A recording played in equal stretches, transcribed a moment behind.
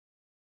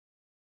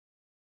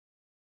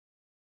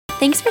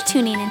Thanks for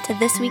tuning into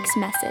this week's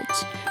message.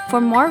 For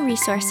more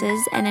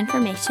resources and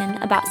information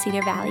about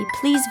Cedar Valley,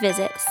 please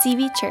visit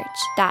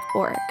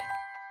cvchurch.org.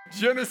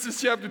 Genesis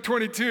chapter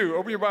 22.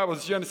 Open your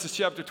Bibles, Genesis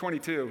chapter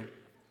 22.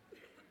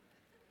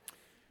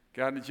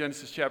 Got into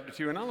Genesis chapter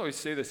 2. And I'll always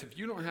say this, if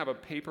you don't have a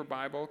paper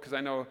Bible, because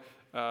I know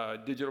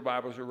digital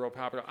Bibles are real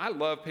popular. I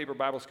love paper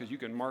Bibles because you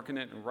can mark in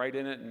it and write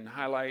in it and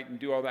highlight and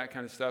do all that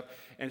kind of stuff.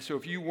 And so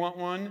if you want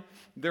one,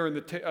 they're on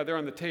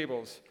the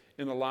tables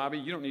in the lobby.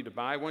 You don't need to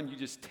buy one. You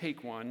just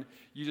take one.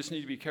 You just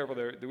need to be careful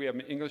there that we have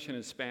English and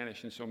in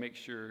Spanish, and so make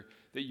sure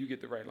that you get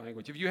the right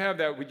language. If you have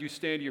that, would you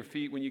stand to your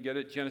feet when you get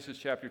it? Genesis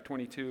chapter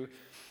 22.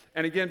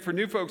 And again, for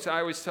new folks, I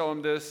always tell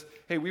them this,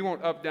 hey, we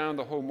won't up down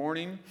the whole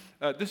morning.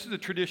 This is a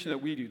tradition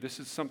that we do. This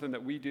is something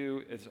that we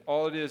do. It's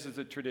all it is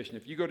a tradition.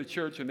 If you go to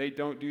church and they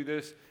don't do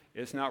this,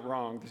 it's not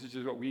wrong. This is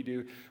just what we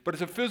do. But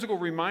it's a physical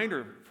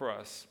reminder for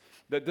us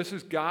that this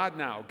is God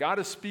now. God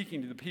is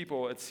speaking to the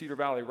people at Cedar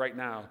Valley right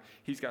now.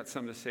 He's got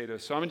something to say to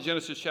us. So I'm in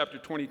Genesis chapter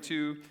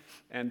 22,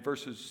 and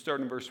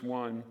starting in verse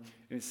 1, and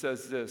it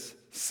says this: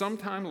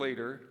 sometime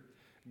later,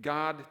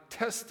 God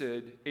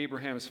tested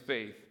Abraham's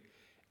faith.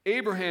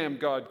 Abraham,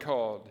 God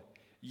called.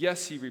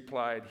 Yes, he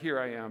replied, here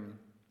I am.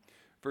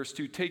 Verse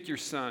 2, take your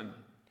son,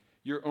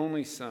 your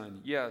only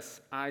son,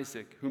 yes,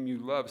 Isaac, whom you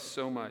love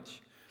so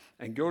much,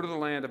 and go to the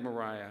land of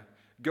Moriah.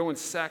 Go and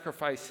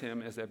sacrifice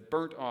him as a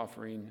burnt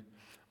offering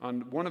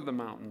on one of the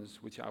mountains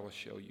which I will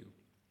show you.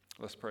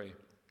 Let's pray.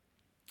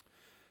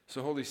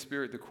 So, Holy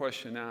Spirit, the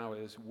question now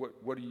is,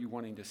 what are you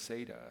wanting to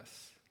say to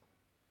us?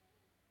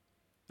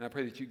 And I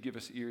pray that you give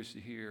us ears to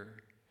hear.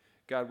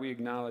 God, we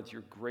acknowledge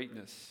your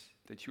greatness,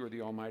 that you are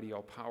the almighty,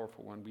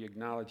 all-powerful one. We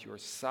acknowledge your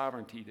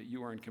sovereignty, that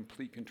you are in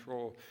complete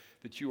control,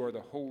 that you are the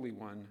Holy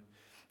One.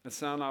 And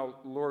so now,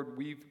 Lord,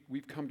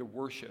 we've come to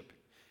worship.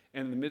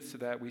 And in the midst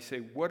of that, we say,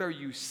 what are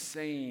you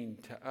saying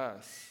to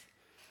us?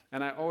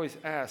 And I always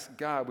ask,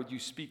 God, would you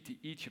speak to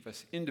each of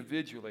us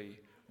individually,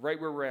 right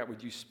where we're at?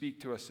 Would you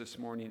speak to us this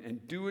morning?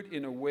 And do it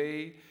in a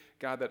way,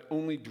 God, that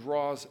only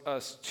draws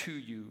us to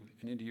you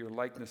and into your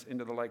likeness,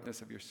 into the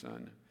likeness of your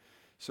Son.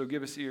 So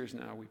give us ears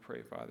now, we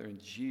pray, Father. In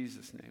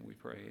Jesus' name we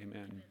pray,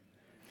 amen.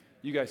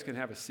 You guys can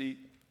have a seat.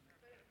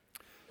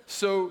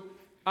 So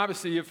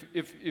obviously,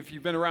 if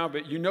you've been around,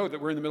 but you know that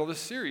we're in the middle of this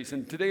series,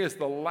 and today is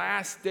the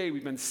last day.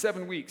 We've been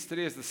 7 weeks.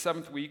 Today is the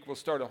 7th week. We'll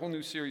start a whole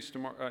new series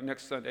tomorrow,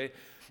 next Sunday,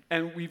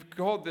 and we've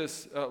called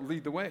this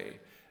Lead the Way.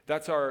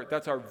 That's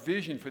our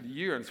vision for the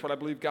year, and it's what I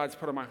believe God's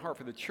put on my heart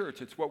for the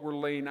church. It's what we're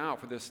laying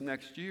out for this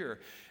next year.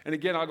 And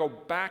again, I'll go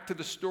back to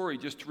the story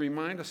just to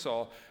remind us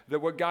all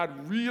that what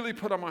God really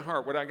put on my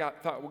heart,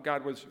 what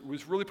God was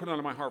really putting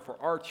on my heart for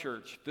our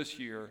church this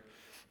year,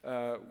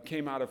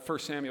 came out of 1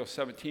 Samuel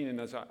 17, and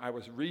as I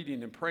was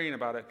reading and praying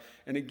about it,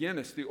 and again,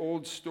 it's the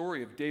old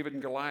story of David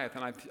and Goliath,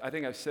 and I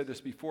think I've said this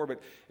before, but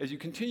as you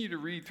continue to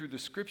read through the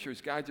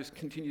scriptures, God just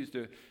continues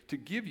to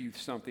give you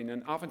something,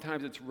 and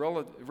oftentimes it's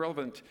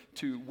relevant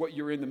to what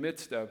you're in the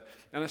midst of.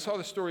 And I saw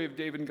the story of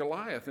David and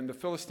Goliath, and the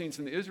Philistines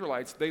and the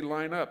Israelites, they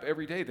line up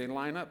every day. They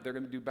line up. They're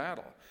going to do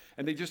battle.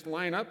 And they just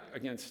line up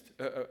against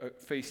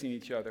facing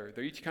each other.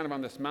 They're each kind of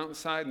on this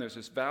mountainside, and there's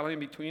this valley in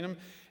between them.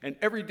 And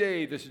every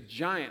day, this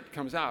giant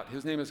comes out.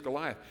 His name is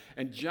Goliath.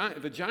 And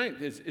the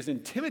giant is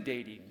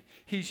intimidating.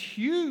 He's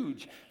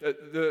huge.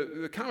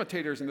 The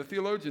commentators and the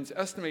theologians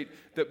estimate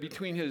that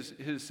between his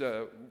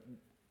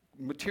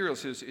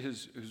materials,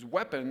 his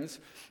weapons,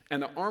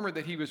 and the armor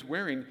that he was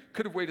wearing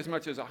could have weighed as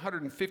much as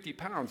 150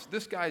 pounds.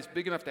 This guy's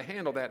big enough to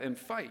handle that and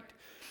fight.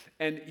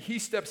 And he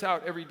steps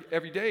out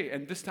every day,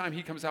 and this time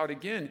he comes out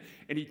again,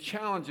 and he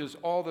challenges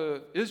all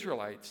the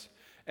Israelites.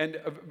 And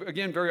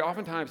again, very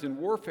oftentimes in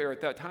warfare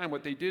at that time,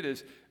 what they did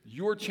is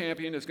your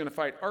champion is going to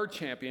fight our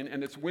champion,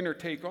 and it's winner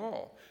take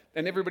all.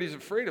 And everybody's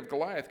afraid of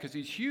Goliath because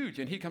he's huge,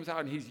 and he comes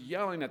out and he's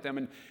yelling at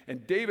them.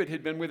 And David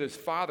had been with his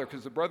father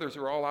because the brothers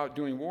are all out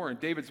doing war, and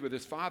David's with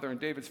his father. And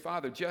David's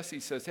father,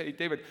 Jesse, says, hey,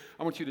 David,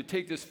 I want you to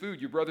take this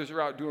food. Your brothers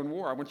are out doing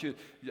war. I want you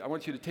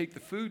to take the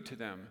food to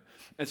them.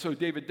 And so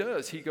David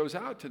does. He goes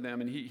out to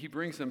them, and he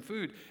brings them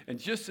food. And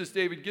just as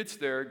David gets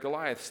there,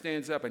 Goliath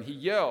stands up, and he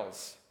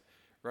yells,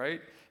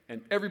 right?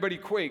 And everybody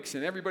quakes,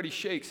 and everybody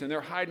shakes, and they're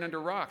hiding under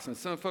rocks, and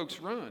some folks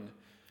run.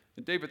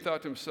 And David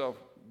thought to himself,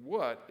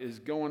 what is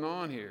going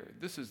on here?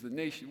 This is the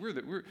nation.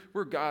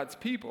 We're God's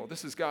people.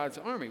 This is God's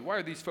army. Why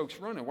are these folks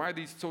running? Why are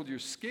these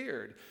soldiers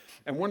scared?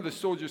 And one of the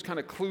soldiers kind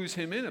of clues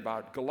him in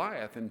about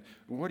Goliath and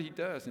what he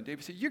does. And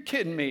David said, you're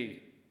kidding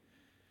me.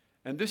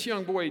 And this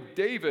young boy,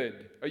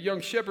 David, a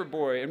young shepherd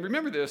boy, and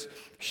remember this,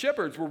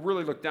 shepherds were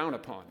really looked down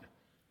upon.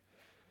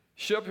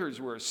 Shepherds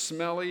were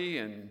smelly,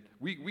 and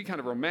we kind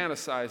of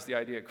romanticized the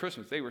idea at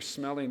Christmas. They were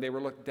smelly, and they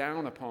were looked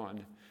down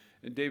upon.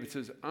 And David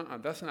says,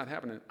 that's not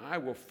happening. I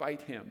will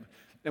fight him.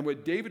 And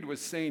what David was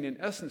saying in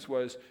essence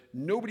was,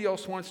 nobody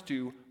else wants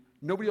to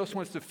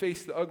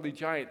face the ugly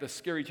giant, the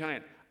scary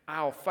giant.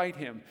 I'll fight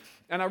him.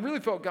 And I really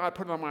felt God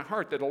put it on my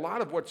heart that a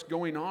lot of what's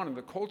going on in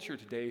the culture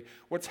today,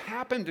 what's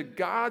happened to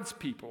God's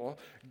people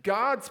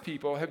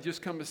have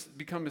just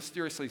become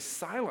mysteriously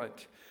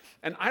silent.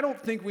 And I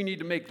don't think we need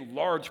to make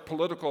large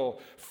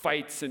political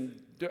fights.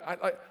 And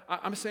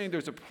I'm saying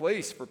there's a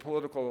place for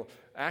political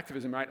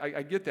activism, right?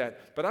 I get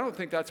that. But I don't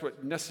think that's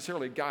what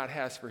necessarily God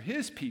has for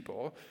his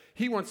people.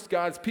 He wants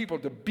God's people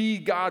to be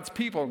God's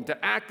people and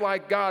to act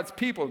like God's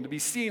people and to be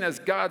seen as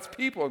God's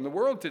people in the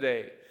world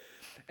today.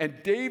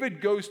 And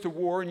David goes to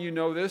war, and you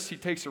know this. He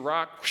takes a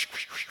rock,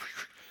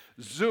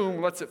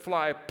 zoom, lets it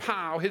fly,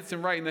 pow, hits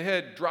him right in the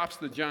head, drops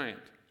the giant.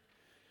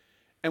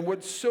 And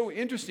what's so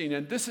interesting,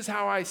 and this is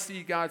how I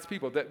see God's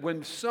people, that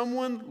when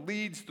someone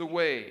leads the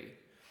way,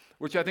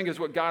 which I think is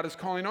what God is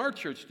calling our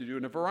church to do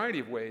in a variety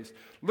of ways,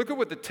 look at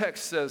what the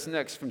text says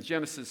next from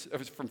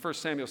 1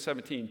 Samuel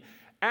 17.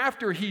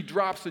 After he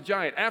drops the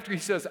giant, after he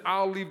says,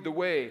 I'll lead the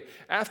way,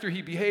 after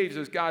he behaves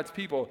as God's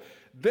people,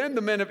 then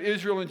the men of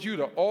Israel and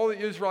Judah, all the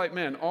Israelite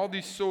men, all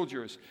these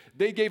soldiers,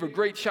 they gave a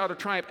great shout of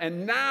triumph,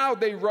 and now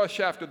they rush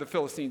after the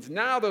Philistines.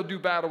 Now they'll do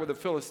battle with the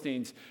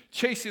Philistines,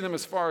 chasing them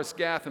as far as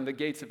Gath and the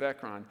gates of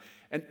Ekron.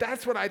 And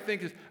that's what I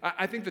think is,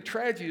 I think the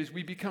tragedy is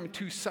we become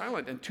too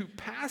silent and too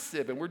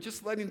passive, and we're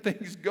just letting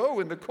things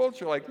go in the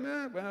culture like,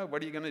 well,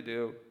 what are you going to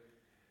do?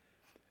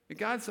 And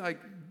God's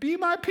like, be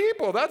my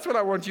people. That's what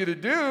I want you to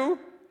do.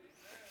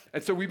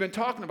 And so we've been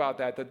talking about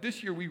that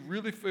this year we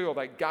really feel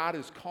like God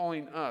is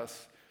calling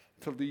us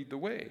to lead the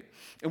way.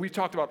 And we've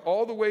talked about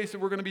all the ways that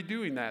we're going to be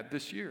doing that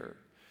this year.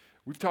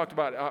 We've talked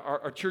about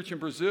our church in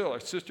Brazil, our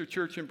sister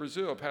church in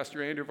Brazil,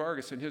 Pastor Andrew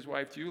Vargas and his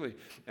wife Julie,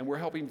 and we're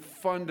helping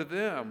fund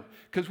them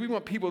because we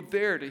want people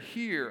there to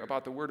hear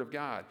about the Word of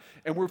God.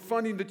 And we're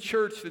funding the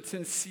church that's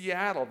in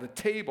Seattle, the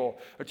Table,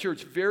 a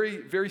church very,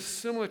 very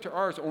similar to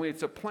ours, only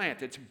it's a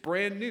plant. It's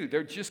brand new.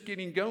 They're just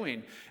getting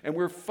going. And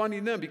we're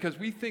funding them because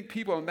we think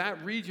people in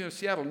that region of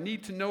Seattle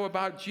need to know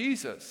about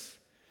Jesus.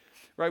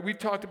 Right? We've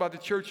talked about the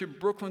church in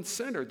Brooklyn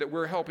Center that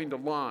we're helping to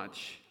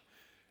launch,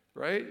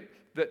 right?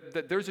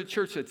 That there's a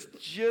church that's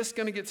just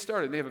going to get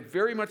started. They have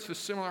very much the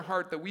similar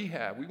heart that we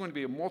have. We want to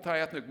be a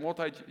multi-ethnic,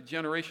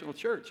 multi-generational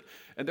church.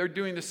 And they're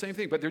doing the same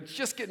thing, but they're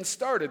just getting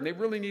started, and they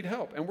really need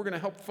help, and we're going to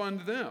help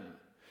fund them.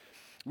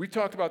 We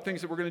talked about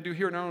things that we're going to do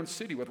here in our own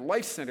city with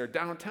Life Center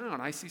downtown.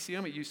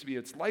 ICCM, it used to be,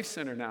 it's Life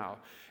Center now.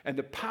 And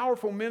the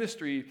powerful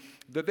ministry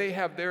that they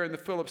have there in the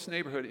Phillips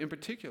neighborhood in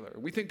particular.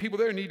 We think people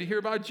there need to hear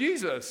about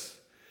Jesus.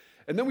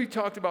 And then we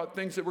talked about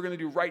things that we're going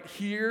to do right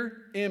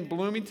here in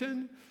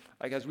Bloomington,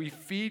 like as we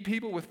feed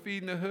people with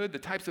Feeding the Hood, the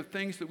types of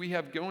things that we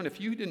have going.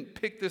 If you didn't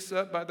pick this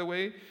up, by the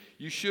way,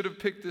 you should have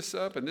picked this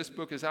up, and this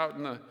book is out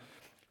in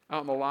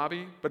the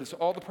lobby, but it's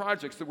all the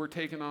projects that we're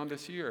taking on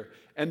this year.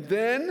 And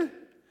then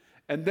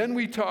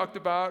we talked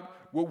about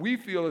what we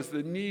feel is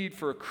the need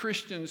for a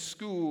Christian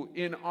school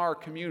in our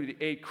community,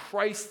 a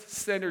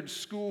Christ-centered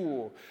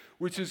school,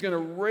 which is going to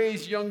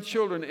raise young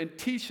children and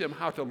teach them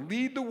how to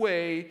lead the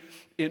way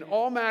in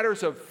all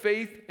matters of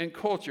faith and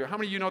culture. How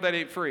many of you know that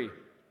ain't free?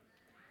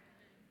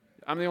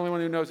 I'm the only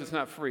one who knows it's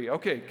not free.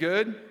 Okay,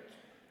 good.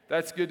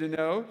 That's good to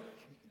know.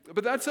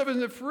 But that stuff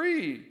isn't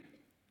free.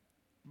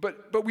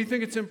 But we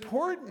think it's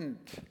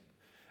important.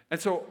 And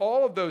so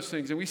all of those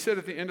things, and we said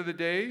at the end of the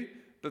day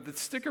that the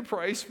sticker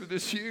price for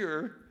this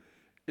year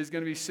is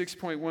going to be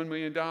 $6.1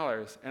 million.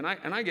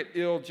 And I get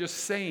ill just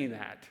saying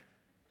that.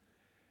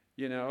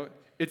 You know,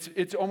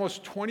 it's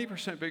almost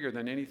 20% bigger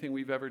than anything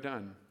we've ever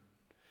done.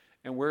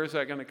 And where is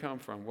that going to come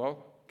from?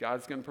 Well,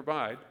 God's going to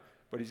provide,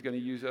 but he's going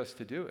to use us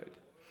to do it.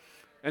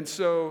 And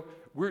so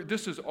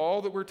this is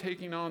all that we're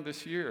taking on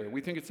this year. We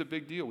think it's a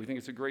big deal. We think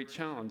it's a great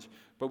challenge.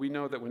 But we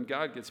know that when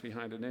God gets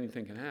behind it,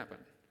 anything can happen.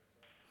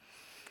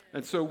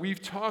 And so we've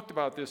talked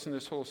about this in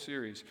this whole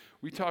series.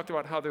 We talked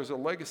about how there's a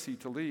legacy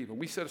to leave. And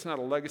we said it's not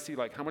a legacy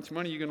like how much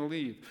money you're going to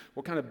leave,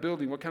 what kind of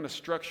building, what kind of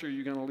structure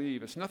you're going to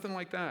leave. It's nothing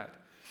like that.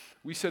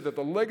 We said that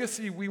the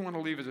legacy we want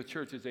to leave as a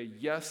church is a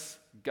yes,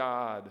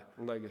 God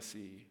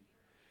legacy.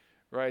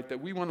 Right?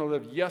 That we want to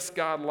live yes,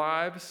 God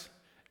lives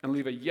and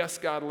leave a yes,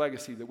 God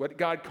legacy. That what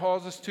God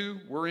calls us to,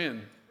 we're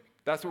in.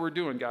 That's what we're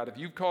doing, God. If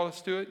you've called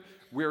us to it,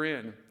 we're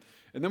in.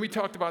 And then we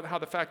talked about how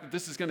the fact that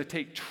this is going to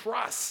take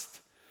trust.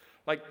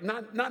 Like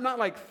not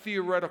like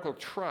theoretical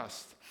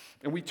trust.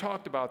 And we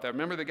talked about that.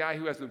 Remember the guy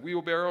who has the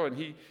wheelbarrow and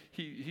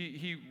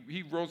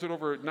he rolls it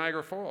over at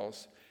Niagara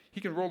Falls. He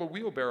can roll a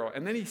wheelbarrow.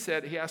 And then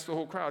he asked the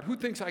whole crowd, who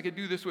thinks I could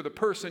do this with a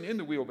person in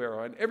the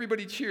wheelbarrow? And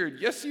everybody cheered,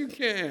 yes, you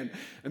can.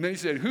 And then he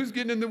said, who's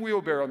getting in the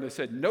wheelbarrow? And they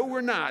said, no,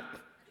 we're not.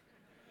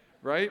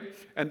 Right?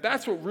 And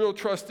that's what real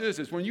trust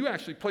is when you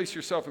actually place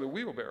yourself in the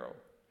wheelbarrow.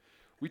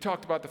 We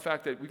talked about the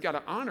fact that we've got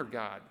to honor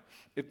God.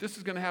 If this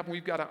is going to happen,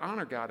 we've got to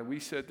honor God. And we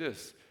said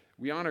this,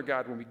 we honor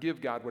God when we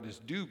give God what is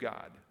due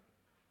God.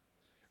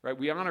 Right?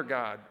 We honor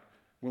God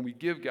when we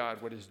give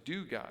God what is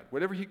due God.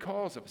 Whatever he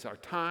calls us, our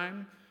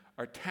time,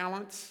 our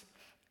talents,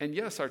 and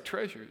yes, our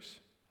treasures.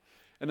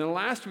 And then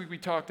last week we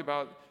talked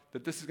about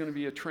that this is going to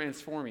be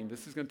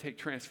this is going to take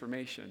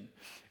transformation.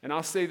 And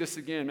I'll say this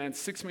again, man,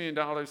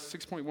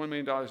 $6.1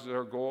 million is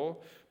our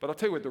goal, but I'll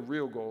tell you what the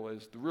real goal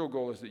is. The real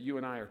goal is that you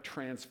and I are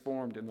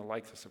transformed in the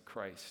likeness of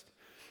Christ.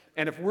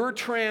 And if we're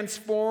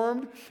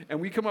transformed and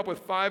we come up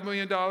with $5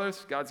 million,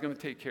 God's going to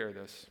take care of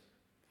this.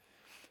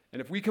 And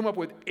if we come up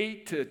with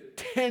 $8 to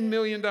 $10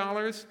 million,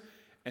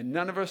 and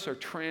none of us are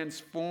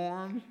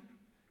transformed,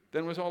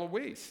 then it was all a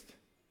waste.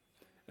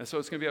 And so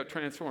it's going to be about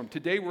transformed.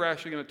 Today we're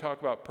actually going to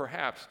talk about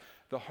perhaps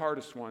the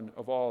hardest one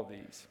of all of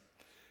these.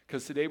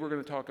 Because today we're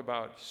going to talk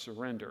about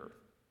surrender.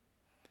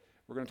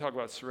 We're going to talk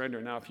about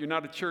surrender. Now, if you're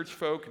not a church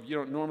folk, if you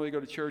don't normally go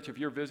to church, if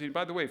you're visiting,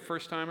 by the way,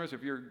 first-timers,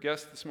 if you're a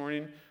guest this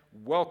morning,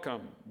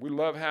 welcome. We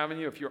love having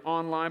you. If you're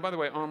online, by the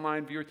way,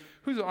 online viewers,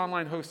 who's the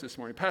online host this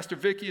morning? Pastor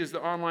Vicky is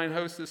the online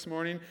host this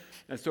morning.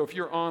 And so if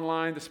you're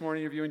online this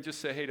morning, you're viewing, just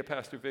say hey to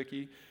Pastor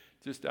Vicky.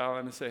 Just dial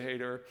in and say hey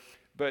to her.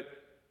 But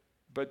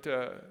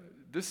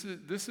this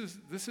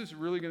is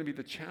really going to be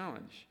the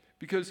challenge.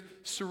 Because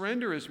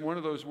surrender is one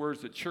of those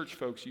words that church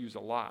folks use a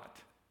lot.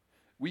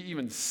 We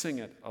even sing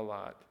it a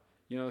lot.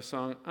 You know the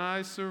song,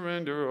 I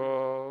surrender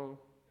all.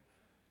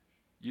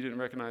 You didn't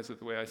recognize it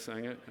the way I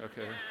sang it?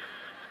 Okay.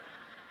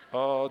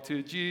 All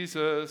to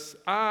Jesus,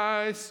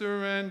 I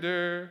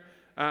surrender,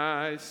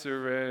 I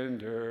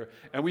surrender.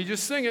 And we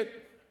just sing it.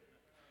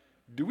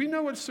 Do we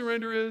know what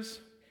surrender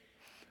is?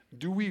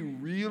 Do we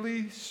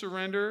really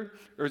surrender?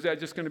 Or is that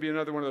just going to be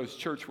another one of those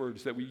church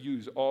words that we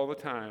use all the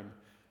time,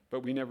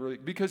 but we never really?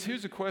 Because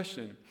here's the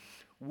question.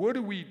 What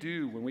do we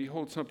do when we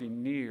hold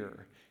something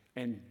near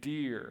and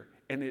dear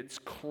and it's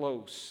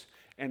close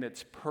and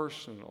it's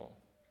personal?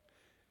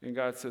 And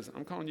God says,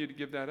 I'm calling you to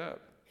give that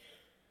up.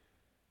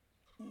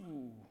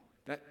 Ooh,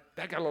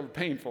 that got a little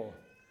painful.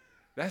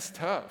 That's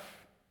tough.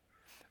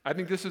 I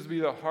think this will be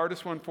the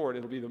hardest one for it.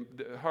 It'll be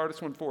the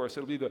hardest one for us.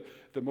 It'll be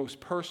the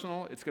most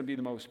personal. It's going to be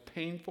the most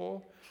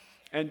painful.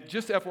 And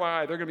just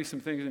FYI, there are going to be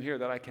some things in here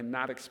that I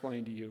cannot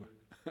explain to you.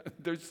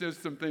 There's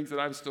just some things that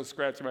I'm still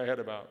scratching my head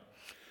about.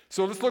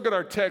 So let's look at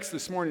our text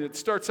this morning. It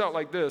starts out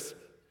like this.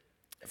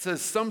 It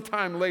says,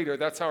 sometime later.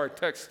 That's how our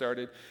text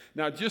started.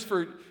 Now, just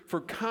for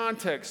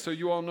context, so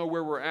you all know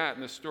where we're at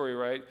in the story,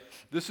 right?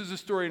 This is a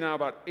story now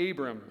about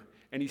Abram.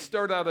 And he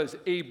started out as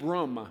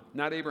Abram,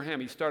 not Abraham.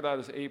 He started out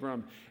as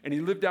Abram. And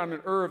he lived down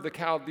in Ur of the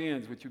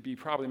Chaldeans, which would be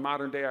probably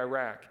modern-day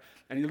Iraq.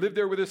 And he lived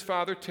there with his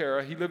father,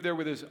 Terah. He lived there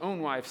with his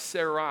own wife,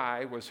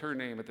 Sarai was her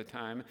name at the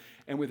time,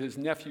 and with his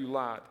nephew,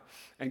 Lot.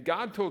 And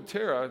God told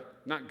Terah,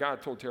 not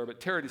God told Terah, but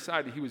Terah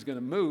decided he was going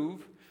to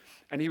move,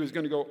 and he was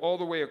going to go all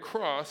the way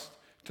across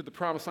to the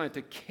promised land,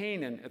 to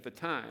Canaan at the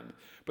time.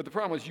 But the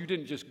problem was you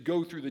didn't just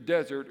go through the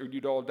desert or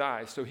you'd all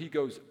die. So he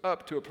goes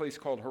up to a place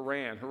called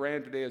Haran.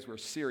 Haran today is where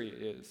Syria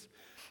is.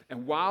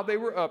 And while they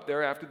were up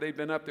there, after they'd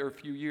been up there a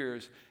few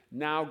years,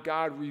 now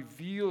God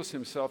reveals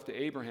himself to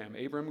Abraham.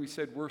 Abraham, we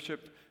said,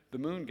 worshiped the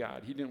moon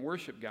god. He didn't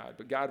worship God,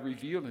 but God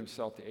revealed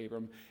himself to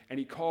Abram, and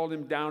he called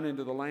him down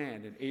into the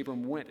land, and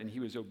Abram went, and he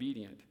was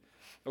obedient.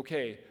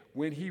 Okay,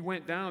 when he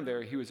went down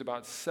there, he was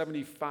about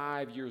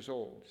 75 years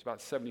old. He's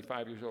about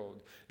 75 years old.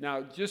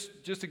 Now,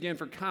 just again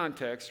for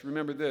context,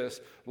 remember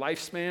this,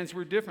 lifespans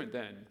were different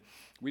then.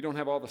 We don't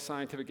have all the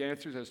scientific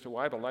answers as to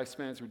why, but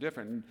lifespans were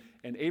different.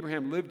 And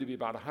Abraham lived to be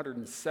about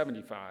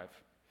 175,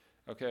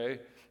 okay?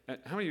 And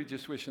how many of you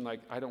just wishing,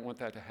 like, I don't want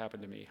that to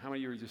happen to me? How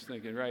many of you are just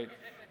thinking, right?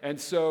 And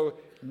so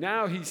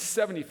now he's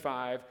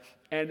 75,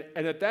 and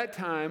at that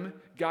time,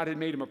 God had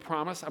made him a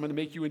promise. I'm going to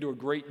make you into a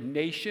great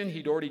nation.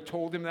 He'd already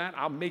told him that.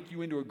 I'll make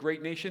you into a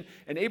great nation.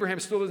 And Abraham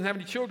still doesn't have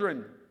any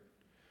children.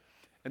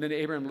 And then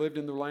Abraham lived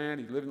in the land.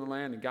 He lived in the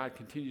land, and God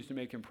continues to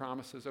make him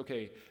promises.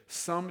 Okay,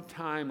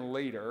 sometime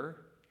later,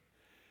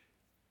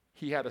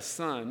 he had a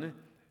son.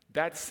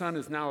 That son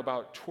is now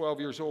about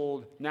 12 years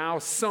old. Now,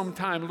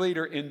 sometime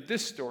later in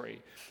this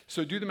story.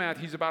 So do the math.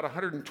 He's about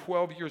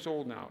 112 years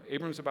old now.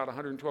 Abram's about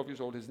 112 years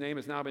old. His name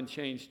has now been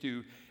changed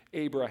to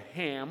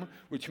Abraham,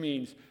 which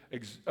means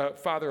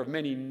father of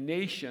many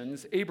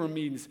nations. Abram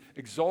means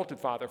exalted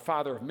father,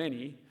 father of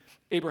many.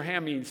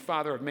 Abraham means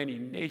father of many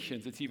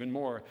nations. It's even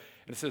more.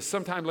 And it says,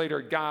 sometime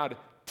later, God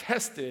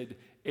tested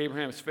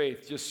Abraham's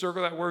faith. Just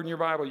circle that word in your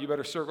Bible. You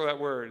better circle that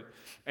word.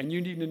 And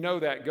you need to know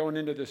that going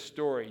into this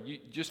story.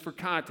 Just for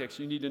context,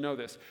 you need to know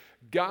this.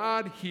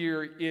 God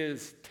here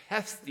is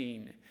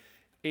testing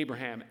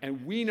Abraham.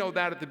 And we know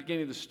that at the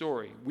beginning of the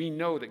story. We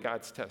know that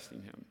God's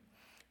testing him,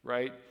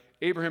 right?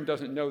 Abraham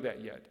doesn't know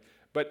that yet.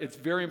 But it's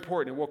very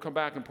important, and we'll come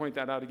back and point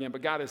that out again.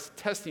 But God is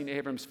testing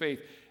Abraham's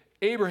faith.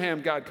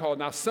 Abraham, God called.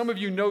 Now, some of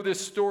you know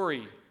this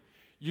story.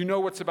 You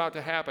know what's about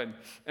to happen.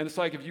 And it's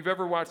like if you've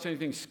ever watched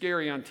anything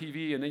scary on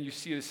TV and then you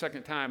see it a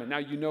second time and now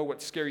you know what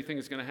scary thing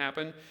is going to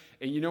happen.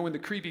 And you know when the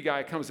creepy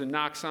guy comes and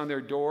knocks on their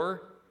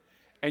door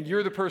and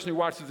you're the person who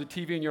watches the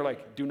TV and you're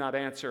like, do not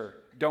answer.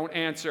 Don't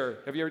answer.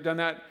 Have you ever done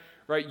that?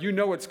 Right? You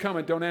know what's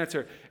coming. Don't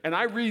answer. And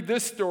I read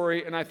this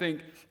story and I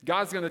think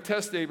God's going to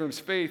test Abram's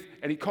faith,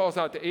 and he calls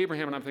out to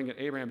Abraham, and I'm thinking,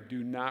 Abraham,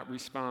 do not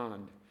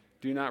respond.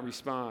 Do not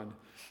respond.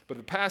 But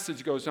the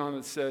passage goes on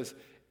and says,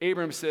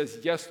 Abram says,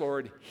 yes,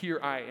 Lord, here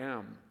I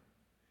am.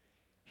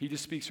 He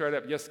just speaks right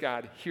up, yes,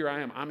 God, here I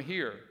am. I'm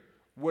here.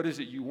 What is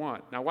it you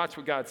want? Now watch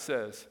what God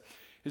says.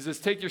 He says,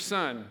 take your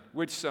son.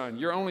 Which son?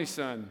 Your only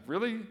son.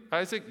 Really,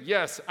 Isaac?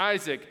 Yes,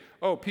 Isaac.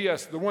 Oh,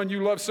 P.S., the one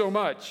you love so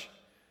much.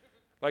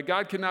 Like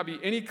God cannot be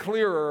any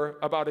clearer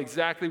about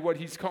exactly what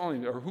he's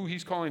calling or who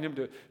he's calling him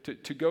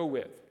to go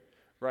with,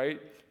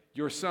 right?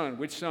 your son.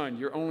 Which son?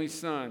 Your only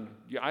son.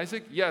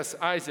 Isaac? Yes,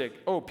 Isaac.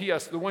 Oh,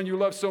 P.S., the one you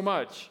love so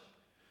much.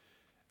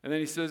 And then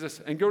he says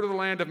this, and go to the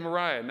land of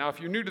Moriah. Now, if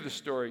you're new to the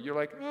story, you're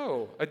like,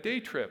 oh, a day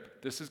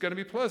trip. This is going to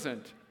be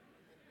pleasant.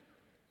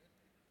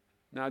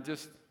 Now,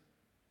 just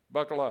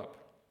buckle up.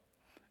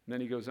 And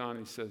then he goes on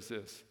and he says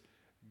this,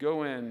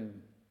 go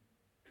and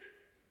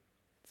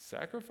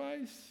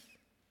sacrifice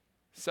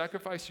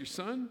your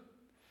son?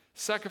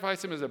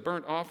 Sacrifice him as a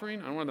burnt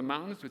offering on one of the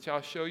mountains, which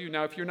I'll show you.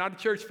 Now, if you're not a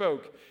church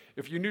folk,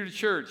 if you're new to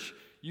church,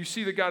 you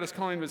see that God is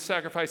calling him to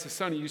sacrifice his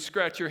son, and you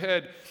scratch your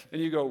head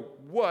and you go,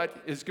 what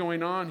is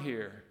going on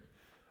here?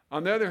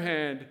 On the other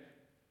hand,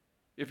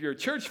 if you're a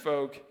church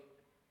folk,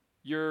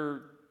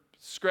 you're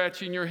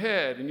scratching your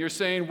head and you're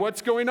saying,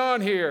 what's going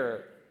on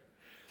here?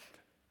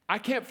 I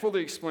can't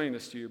fully explain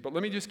this to you, but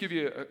let me just give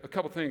you a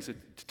couple things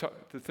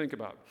to think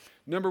about.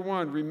 Number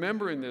one,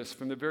 remembering this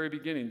from the very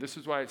beginning. This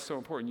is why it's so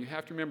important. You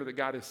have to remember that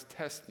God is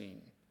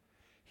testing.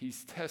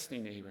 He's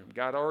testing Abraham.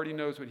 God already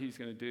knows what he's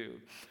going to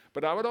do.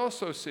 But I would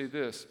also say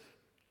this,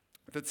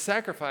 that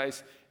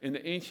sacrifice in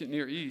the ancient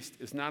Near East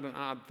is not an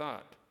odd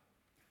thought.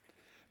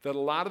 That a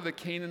lot of the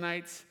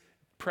Canaanites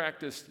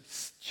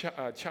practiced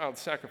child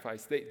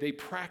sacrifice. They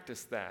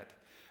practiced that.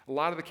 A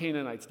lot of the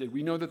Canaanites did.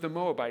 We know that the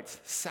Moabites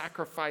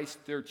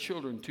sacrificed their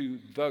children to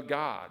the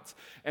gods.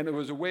 And it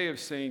was a way of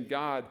saying,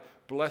 God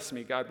bless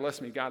me, God bless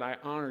me, God, I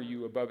honor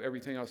you above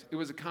everything else. It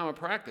was a common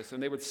practice.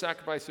 And they would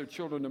sacrifice their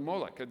children to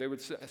Moloch, or they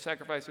would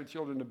sacrifice their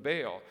children to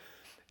Baal.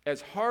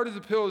 As hard as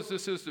a pill as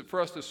this is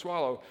for us to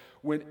swallow,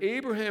 when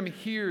Abraham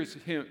hears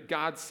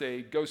God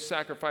say, go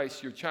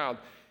sacrifice your child,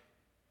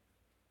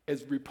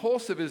 as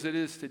repulsive as it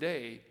is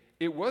today,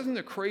 it wasn't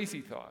a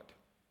crazy thought.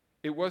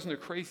 It wasn't a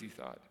crazy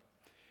thought.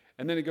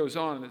 And then it goes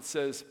on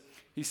and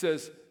he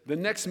says, the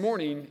next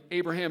morning,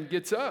 Abraham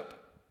gets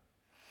up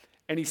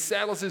and he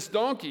saddles his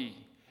donkey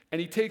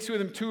and he takes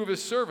with him two of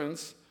his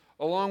servants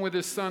along with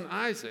his son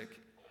Isaac.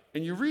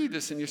 And you read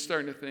this and you're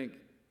starting to think,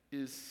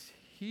 is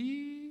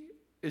he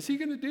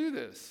going to do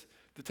this?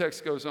 The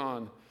text goes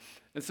on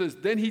and says,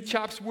 then he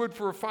chops wood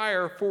for a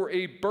fire for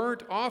a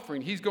burnt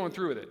offering. He's going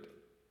through with it.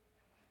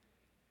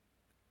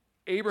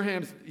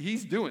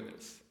 He's doing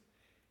this.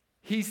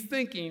 He's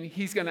thinking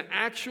he's going to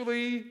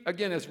actually,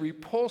 again, as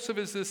repulsive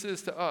as this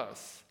is to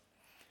us,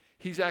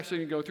 he's actually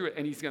going to go through it,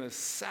 and he's going to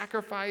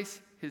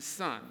sacrifice his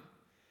son.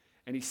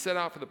 And he set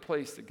out for the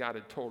place that God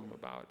had told him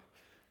about.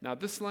 Now,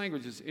 this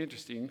language is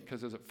interesting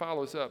because as it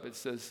follows up, it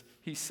says,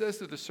 he says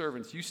to the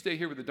servants, you stay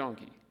here with the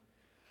donkey.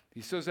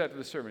 He says that to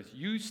the servants,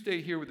 you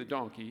stay here with the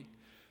donkey.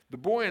 The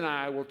boy and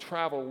I will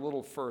travel a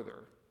little further.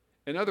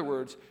 In other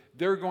words,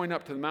 they're going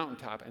up to the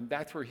mountaintop, and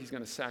that's where he's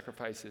going to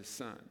sacrifice his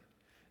son.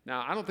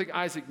 Now, I don't think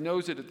Isaac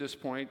knows it at this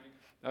point.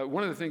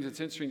 One of the things that's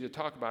interesting to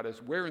talk about is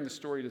where in the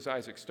story does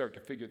Isaac start to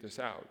figure this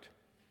out,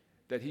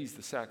 that he's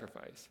the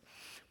sacrifice.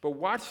 But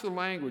watch the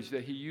language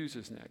that he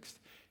uses next.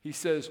 He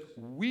says,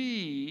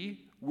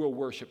 we will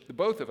worship, the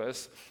both of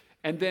us,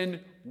 and then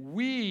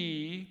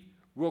we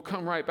will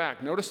come right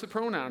back. Notice the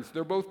pronouns.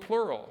 They're both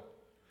plural.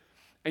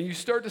 And you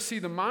start to see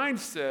the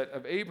mindset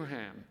of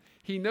Abraham.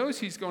 He knows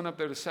he's going up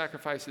there to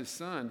sacrifice his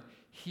son.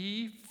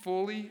 He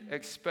fully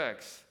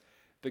expects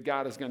that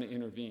God is going to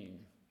intervene.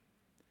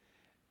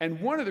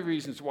 And one of the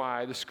reasons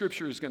why the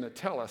scripture is going to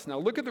tell us, now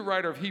look at the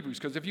writer of Hebrews,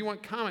 because if you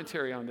want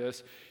commentary on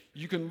this,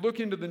 you can look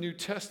into the New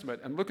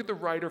Testament and look at the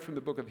writer from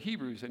the book of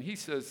Hebrews, and he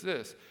says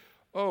this,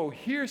 oh,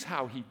 here's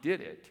how he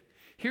did it.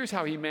 Here's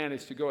how he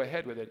managed to go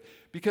ahead with it.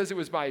 Because it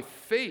was by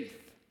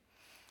faith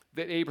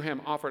that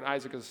Abraham offered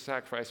Isaac as a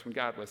sacrifice when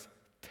God was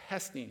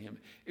testing him.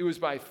 It was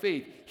by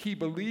faith. He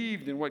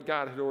believed in what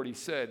God had already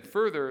said.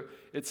 Further,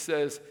 it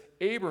says,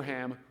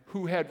 Abraham,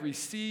 who had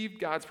received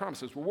God's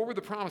promises. Well, what were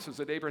the promises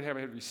that Abraham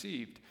had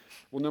received?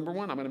 Well, number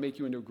one, I'm going to make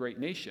you into a great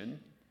nation.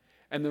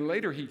 And then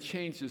later he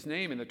changed his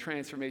name in the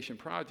transformation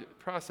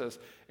process,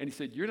 and he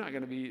said, you're not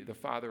going to be the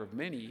father of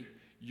many,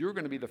 you're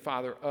going to be the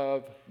father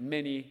of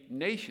many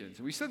nations.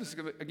 We said this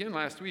again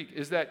last week.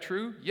 Is that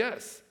true?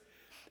 Yes.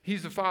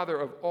 He's the father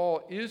of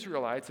all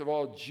Israelites, of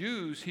all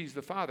Jews, he's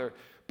the father.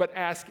 But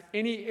ask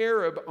any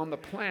Arab on the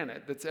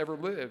planet that's ever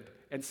lived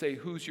and say,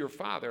 who's your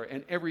father?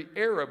 And every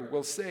Arab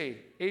will say,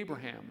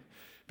 Abraham.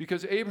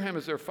 Because Abraham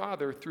is their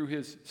father through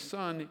his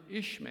son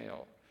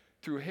Ishmael,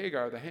 through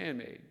Hagar the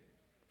handmaid,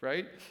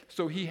 right?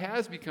 So he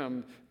has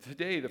become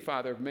today the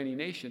father of many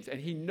nations.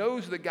 And he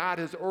knows that God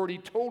has already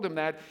told him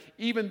that,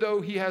 even though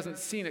he hasn't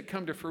seen it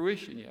come to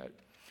fruition yet.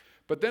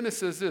 But then it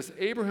says this,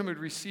 Abraham had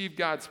received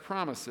God's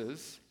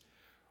promises,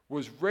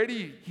 was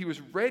ready. He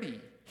was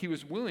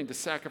willing to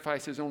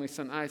sacrifice his only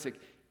son Isaac,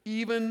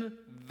 even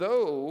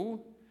though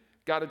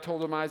God had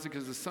told him Isaac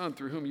is the son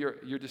through whom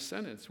your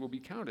descendants will be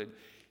counted.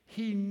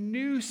 He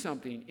knew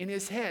something in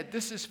his head.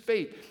 This is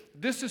faith.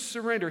 This is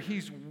surrender.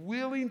 He's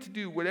willing to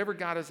do whatever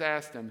God has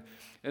asked him.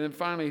 And then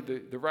finally,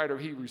 the writer of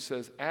Hebrews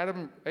says,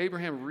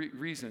 Abraham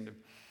reasoned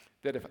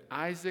that if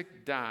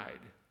Isaac died,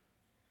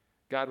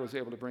 God was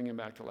able to bring him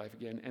back to life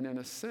again. And in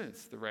a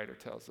sense, the writer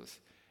tells us,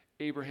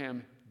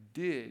 Abraham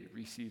did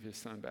receive his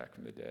son back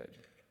from the dead.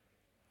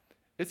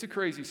 It's a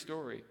crazy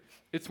story.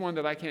 It's one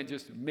that I can't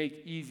just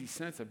make easy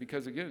sense of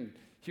because, again,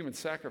 human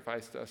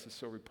sacrifice to us is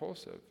so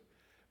repulsive.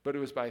 But it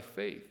was by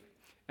faith.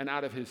 And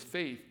out of his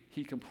faith,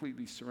 he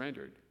completely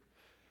surrendered.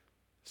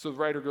 So the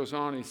writer goes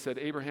on and he said,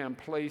 Abraham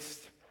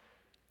placed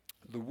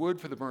the wood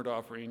for the burnt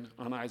offering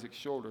on Isaac's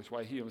shoulders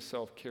while he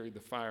himself carried the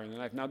fire and the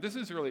knife. Now, this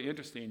is really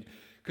interesting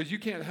because you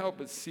can't help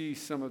but see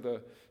some of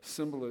the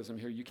symbolism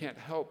here. You can't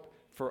help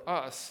for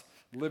us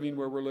living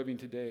where we're living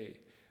today.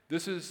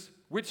 This is,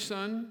 which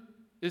son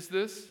is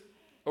this?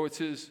 Oh, it's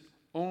his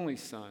only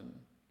son.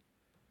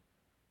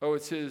 Oh,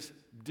 it's his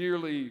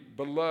dearly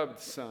beloved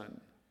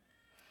son.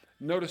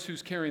 Notice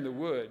who's carrying the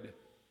wood.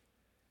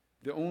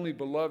 The only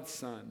beloved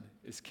son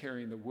is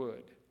carrying the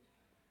wood.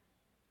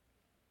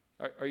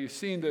 Are you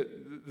seeing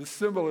the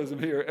symbolism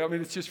here? I mean,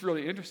 it's just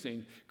really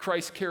interesting.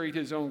 Christ carried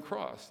his own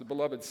cross, the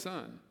beloved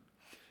son.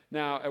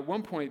 Now, at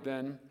one point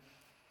then,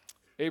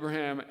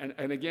 Abraham,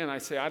 and again, I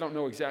say I don't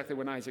know exactly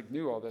when Isaac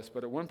knew all this,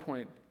 but at one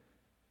point,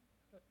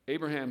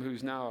 Abraham,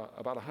 who's now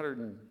about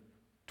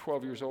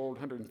 112 years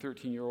old,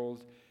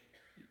 113-year-old,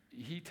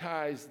 he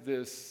ties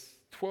this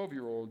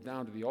 12-year-old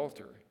down to the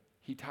altar.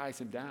 He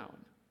ties him down.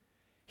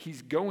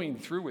 He's going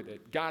through with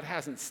it. God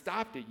hasn't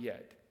stopped it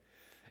yet.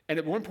 And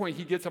at one point,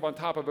 he gets up on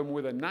top of him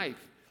with a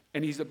knife,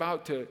 and he's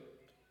about to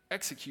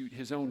execute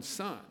his own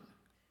son.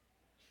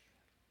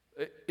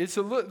 This is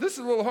a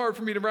little hard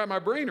for me to wrap my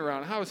brain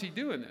around. How is he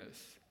doing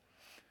this?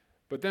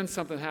 But then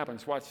something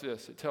happens. Watch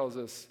this. It tells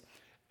us,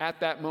 at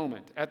that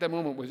moment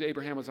when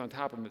Abraham was on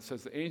top of him, it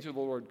says, the angel of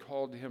the Lord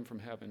called to him from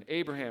heaven,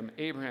 Abraham,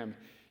 Abraham.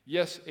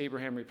 Yes,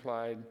 Abraham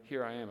replied,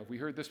 here I am. Have we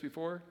heard this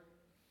before?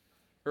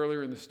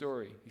 Earlier in the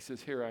story, he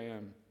says, here I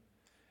am.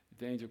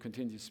 The angel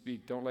continued to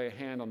speak. Don't lay a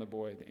hand on the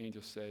boy, the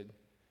angel said.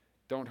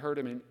 Don't hurt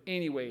him in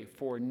any way,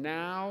 for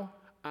now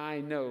I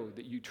know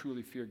that you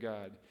truly fear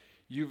God.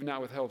 You've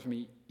not withheld from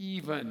me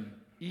even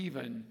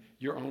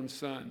your own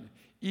son,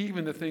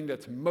 even the thing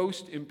that's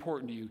most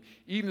important to you,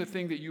 even the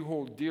thing that you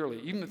hold dearly,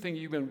 even the thing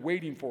you've been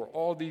waiting for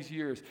all these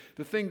years,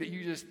 the thing that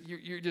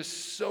you're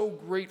just so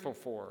grateful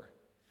for.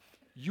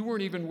 You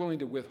weren't even willing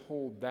to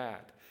withhold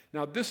that.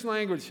 Now, this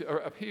language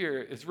up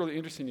here is really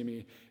interesting to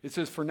me. It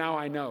says, for now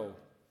I know.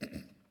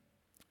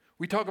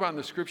 We talk about in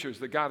the scriptures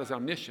that God is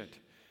omniscient,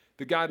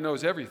 that God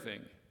knows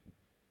everything.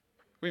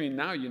 What do you mean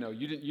now you know?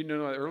 You didn't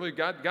know that earlier?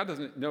 God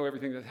doesn't know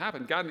everything that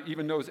happened. God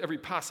even knows every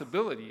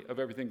possibility of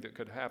everything that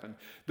could happen.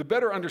 The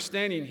better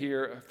understanding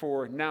here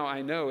for now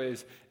I know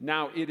is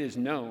now it is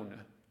known.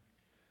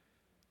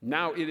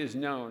 Now it is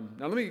known.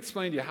 Now let me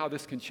explain to you how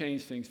this can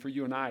change things for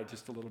you and I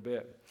just a little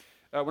bit.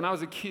 When I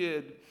was a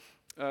kid,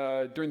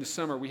 during the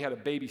summer, we had a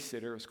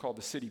babysitter. It was called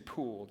the city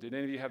pool. Did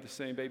any of you have the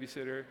same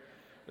babysitter?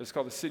 It was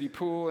called the city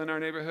pool in our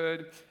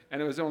neighborhood, and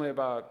it was only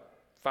about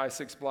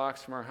 5-6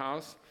 blocks from our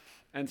house.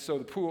 And so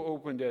the pool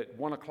opened at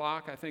 1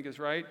 o'clock, I think is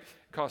right.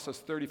 It cost us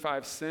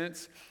 35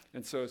 cents.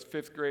 And so as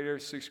 5th grader,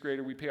 6th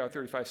grader, we pay our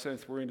 35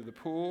 cents. We're into the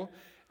pool.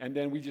 And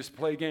then we just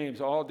play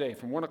games all day.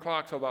 From 1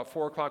 o'clock till about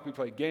 4 o'clock, we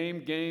play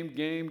game.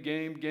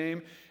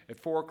 At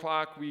 4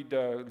 o'clock, we'd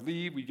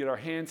leave. We'd get our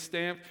hands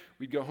stamped.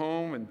 We'd go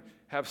home and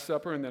have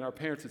supper. And then our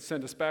parents would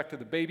send us back to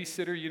the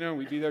babysitter, and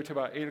we'd be there till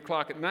about 8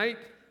 o'clock at night.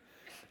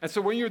 And so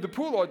when you're at the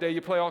pool all day,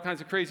 you play all kinds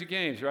of crazy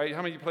games, right?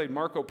 How many of you played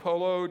Marco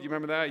Polo? Do you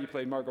remember that? You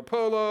played Marco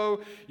Polo.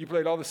 You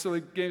played all the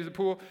silly games at the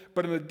pool.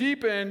 But in the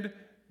deep end,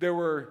 there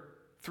were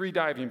 3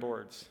 diving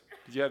boards.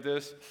 Did you have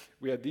this?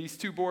 We had these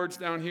 2 boards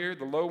down here,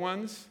 the low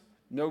ones.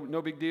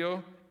 No big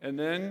deal. And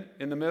then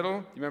in the middle,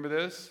 you remember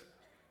this?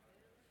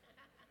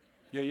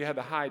 Yeah, you had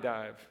the high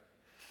dive.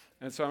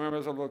 And so I remember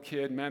as a little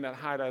kid, man, that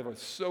high dive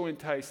was so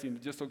enticing.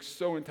 It just looked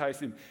so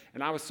enticing.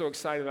 And I was so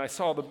excited. I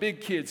saw the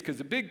big kids, because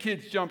the big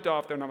kids jumped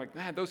off there. And I'm like,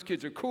 man, those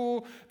kids are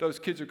cool. Those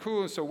kids are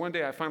cool. And so one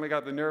day I finally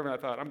got the nerve, and I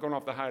thought, I'm going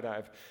off the high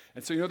dive.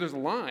 And so, there's a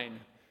line.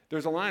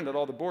 There's a line at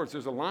all the boards.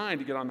 There's a line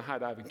to get on the high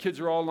dive. And kids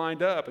are all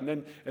lined up. And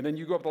then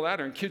you go up the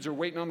ladder, and kids are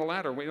waiting on the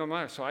ladder.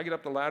 So I get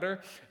up the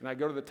ladder, and I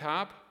go to the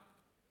top.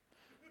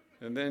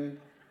 And then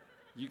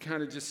you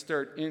kind of just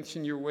start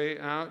inching your way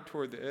out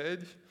toward the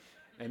edge.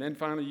 And then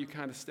finally, you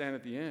kind of stand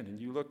at the end, and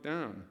you look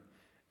down.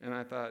 And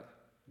I thought,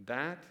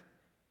 that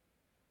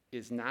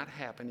is not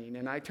happening.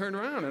 And I turned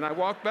around, and I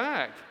walked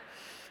back.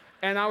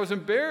 And I was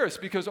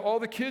embarrassed because all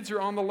the kids are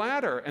on the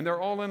ladder, and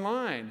they're all in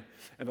line.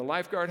 And the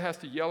lifeguard has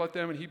to yell at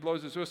them, and he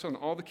blows his whistle, and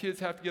all the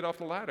kids have to get off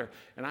the ladder.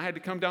 And I had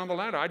to come down the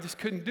ladder. I just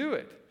couldn't do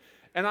it.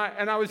 And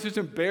I was just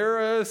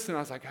embarrassed, and I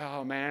was like,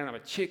 oh, man, I'm a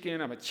chicken.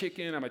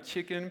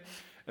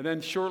 And then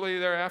shortly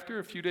thereafter,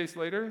 a few days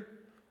later,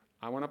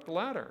 I went up the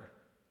ladder.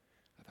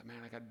 I thought, man,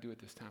 I got to do it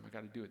this time. And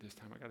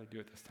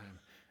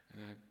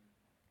I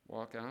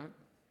walk out, and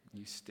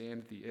you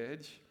stand at the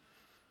edge.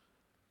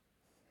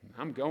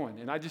 I'm going,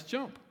 and I just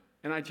jump,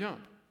 and I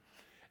jump.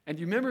 And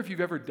do you remember if you've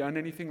ever done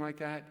anything like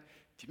that?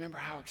 Do you remember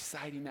how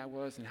exciting that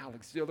was and how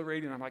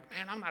exhilarating? I'm like,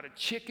 man, I'm not a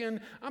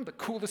chicken. I'm the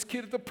coolest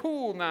kid at the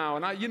pool now.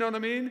 And you know what I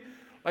mean?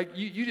 Like,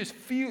 you just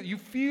feel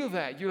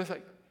that. You're just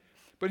like,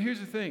 but here's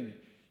the thing.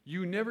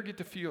 You never get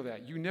to feel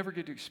that. You never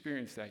get to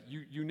experience that.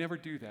 You never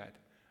do that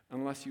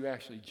unless you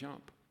actually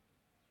jump.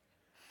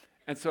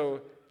 And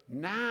so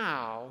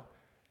now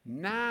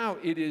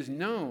it is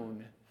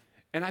known.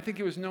 And I think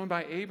it was known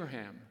by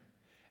Abraham.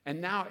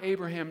 And now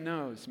Abraham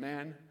knows,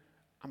 man,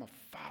 I'm a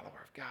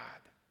follower of God.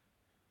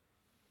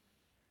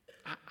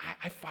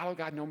 I follow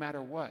God no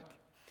matter what,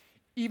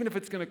 even if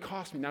it's going to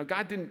cost me. Now,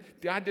 God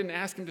didn't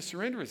ask him to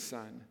surrender his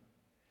son,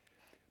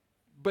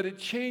 but it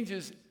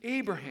changes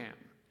Abraham.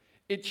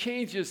 It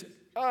changes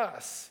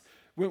us.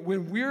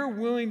 When we're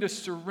willing to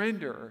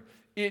surrender,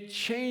 it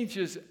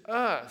changes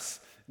us.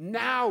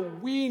 Now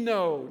we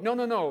know,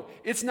 no,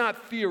 it's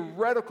not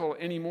theoretical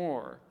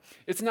anymore.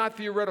 It's not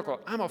theoretical.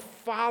 I'm a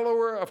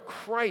follower of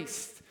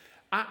Christ.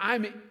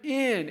 I'm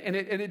in, and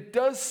it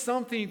does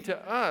something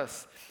to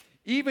us.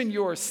 Even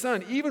your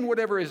son, even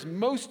whatever is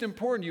most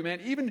important to you, man,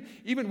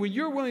 even when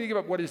you're willing to give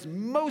up what is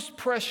most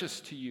precious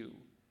to you,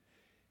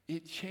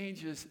 it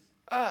changes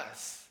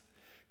us.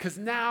 Because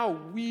now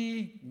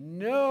we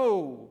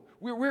know.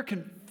 We're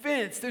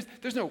convinced.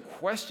 There's no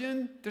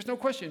question. There's no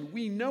question.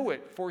 We know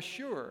it for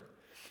sure.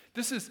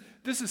 This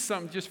is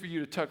something just for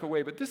you to tuck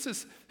away, but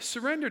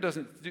surrender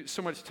doesn't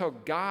so much tell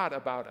God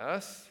about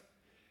us.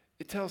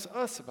 It tells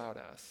us about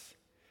us.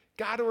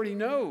 God already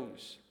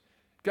knows.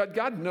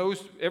 God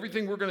knows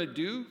everything we're going to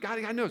do.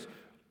 God knows.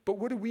 But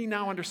what do we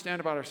now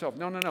understand about ourselves?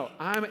 No.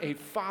 I'm a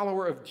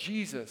follower of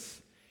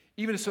Jesus.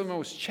 Even in some of the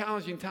most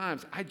challenging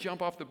times, I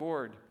jump off the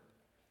board.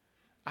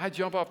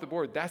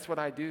 That's what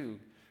I do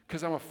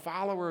because I'm a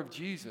follower of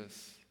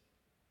Jesus.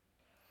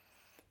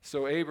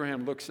 So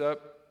Abraham looks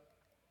up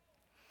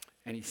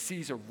and he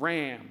sees a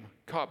ram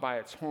caught by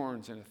its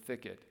horns in a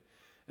thicket.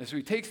 And so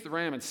he takes the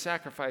ram and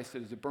sacrificed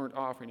it as a burnt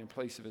offering in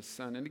place of his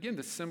son. And again,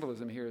 the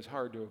symbolism here is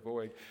hard to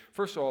avoid.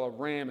 First of all, a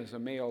ram is a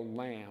male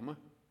lamb.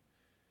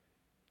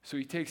 So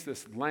he takes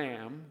this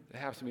lamb, that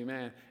happens to be a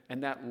man,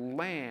 and that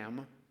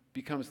lamb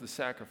becomes the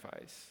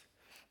sacrifice.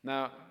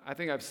 Now, I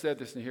think I've said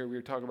this in here we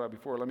were talking about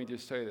before. Let me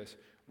just tell you this.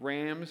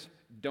 Rams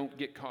don't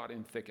get caught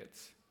in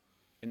thickets,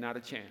 and not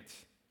a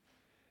chance.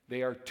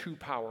 They are too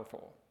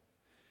powerful.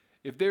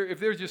 If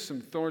there's just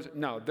some thorns,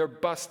 no, they're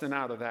busting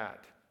out of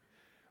that.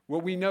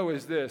 What we know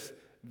is this,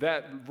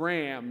 that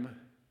ram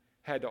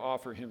had to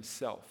offer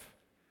himself.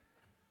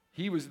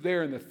 He was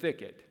there in the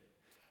thicket,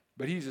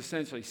 but he's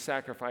essentially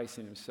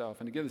sacrificing himself.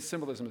 And again, the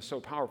symbolism is so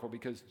powerful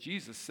because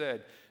Jesus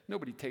said,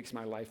 nobody takes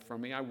my life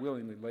from me. I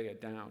willingly lay it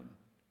down.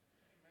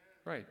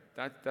 Right,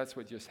 that's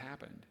what just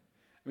happened.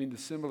 I mean, the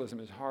symbolism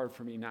is hard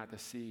for me not to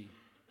see.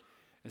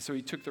 And so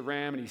he took the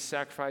ram and he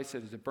sacrificed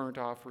it as a burnt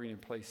offering in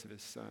place of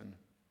his son.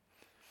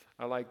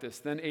 I like this.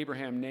 Then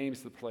Abraham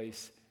names the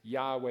place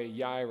Yahweh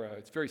Jireh.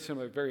 It's very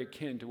similar, very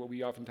akin to what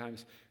we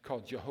oftentimes call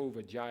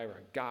Jehovah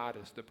Jireh. God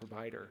is the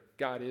provider.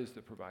 God is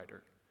the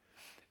provider.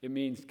 It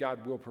means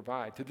God will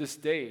provide. To this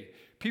day,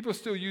 people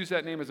still use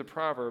that name as a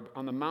proverb.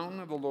 On the mountain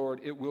of the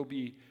Lord, it will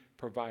be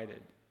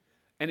provided.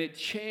 And it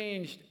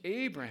changed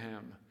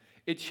Abraham.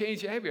 It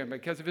changed Abraham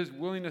because of his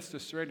willingness to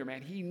surrender.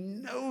 Man, he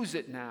knows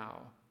it now.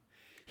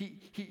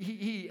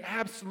 He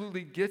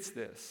absolutely gets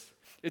this.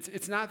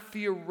 It's not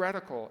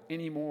theoretical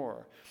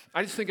anymore.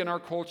 I just think in our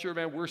culture,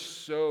 man, we're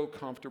so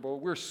comfortable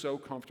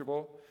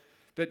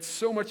that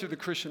so much of the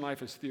Christian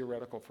life is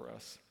theoretical for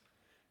us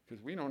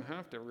because we don't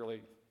have to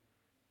really,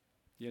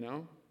 we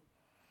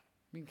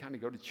can kind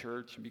of go to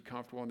church and be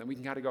comfortable, and then we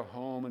can kind of go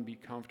home and be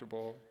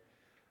comfortable.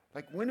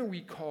 Like, when are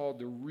we called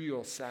the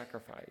real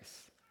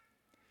sacrifice?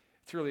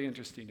 It's really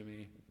interesting to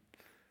me.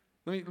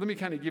 Let me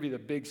kind of give you the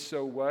big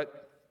so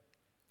what.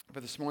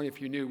 But this morning, if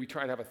you're new, we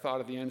try to have a thought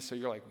at the end, so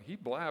you're like, he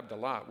blabbed a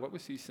lot. What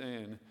was he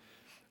saying?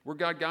 Where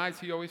God guides,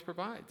 he always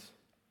provides.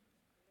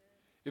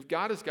 If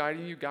God is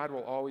guiding you, God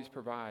will always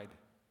provide.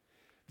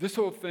 This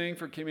whole thing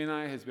for Kimmy and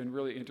I has been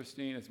really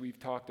interesting as we've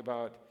talked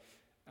about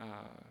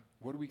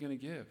what are we going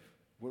to give?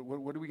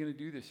 What are we going to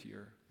do this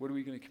year? What are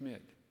we going to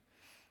commit?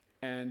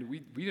 And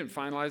we didn't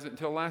finalize it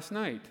until last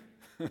night,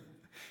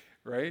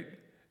 right?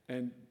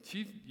 And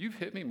you've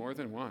hit me more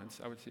than once.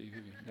 I would say you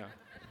hit me. No.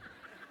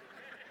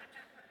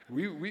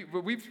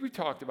 We've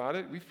talked about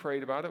it. We've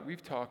prayed about it.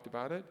 We've talked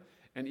about it.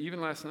 And even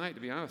last night,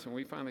 to be honest, when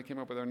we finally came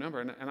up with our number,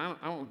 and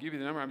I won't give you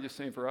the number, I'm just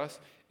saying for us,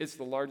 it's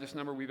the largest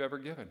number we've ever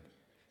given.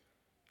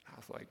 I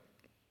was like,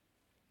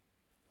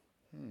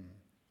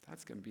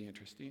 that's going to be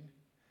interesting.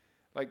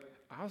 Like,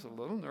 I was a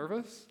little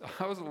nervous.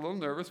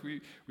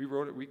 We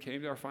wrote it. We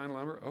came to our final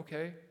number.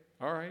 Okay.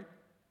 All right.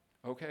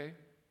 Okay.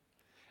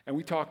 And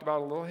we talked about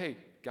a little, hey,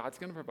 God's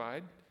going to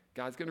provide.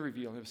 God's going to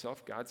reveal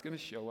himself. God's going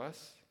to show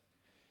us,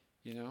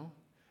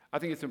 I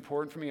think it's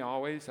important for me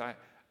always.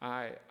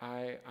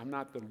 I'm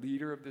not the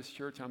leader of this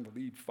church. I'm the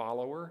lead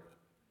follower.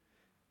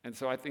 And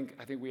so I think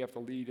we have to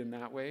lead in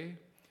that way.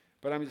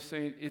 But I'm just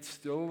saying it's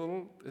a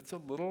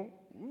little,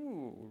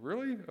 ooh,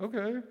 really?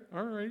 Okay,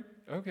 all right,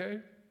 okay.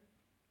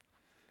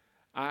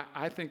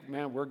 I think,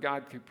 man, where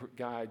God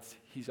guides,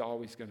 he's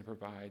always going to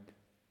provide.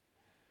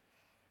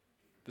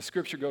 The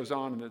scripture goes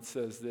on and it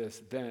says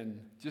this, then,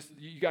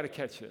 you got to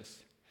catch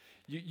this.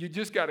 You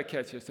just got to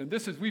catch this. And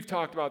we've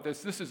talked about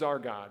this. This is our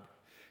God.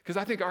 Because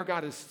I think our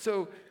God is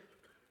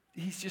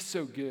he's just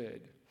so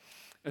good.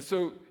 And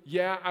so,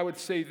 yeah, I would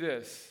say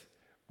this.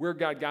 Where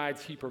God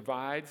guides, he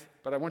provides.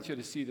 But I want you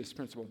to see this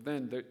principle.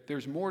 Then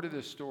there's more to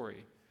this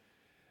story.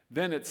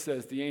 Then it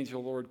says, the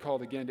angel of the Lord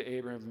called again to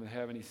Abraham from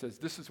heaven. He says,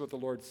 this is what the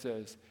Lord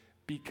says,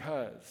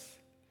 because,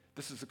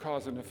 this is a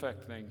cause and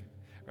effect thing,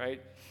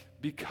 right?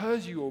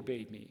 Because you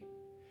obeyed me,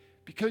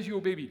 because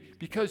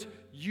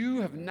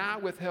you have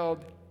not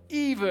withheld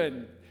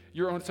even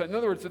your own son. In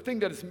other words, the thing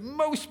that is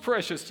most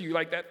precious to you,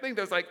 like that thing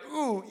that's like,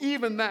 ooh,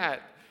 even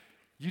that,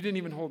 you didn't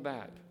even hold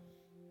that.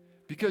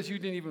 Because you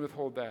didn't even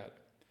withhold that.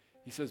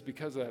 He says,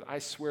 because of that, I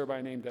swear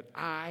by name that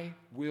I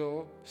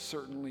will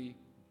certainly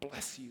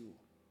bless you.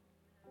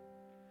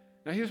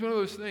 Now, here's one of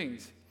those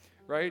things,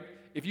 right?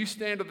 If you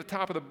stand at the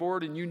top of the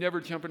board and you never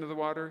jump into the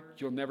water,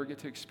 you'll never get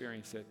to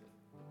experience it.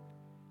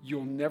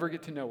 You'll never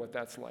get to know what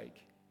that's like.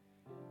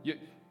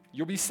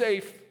 You'll be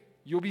safe.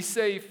 You'll be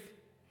safe.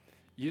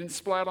 You didn't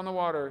splat on the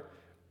water,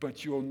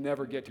 but you'll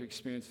never get to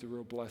experience the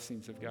real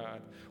blessings of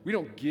God. We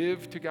don't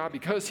give to God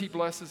because he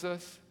blesses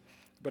us,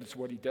 but it's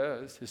what he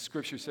does. His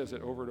scripture says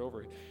it over and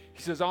over.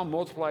 He says, I'll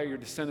multiply your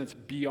descendants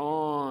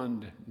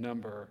beyond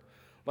number.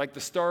 Like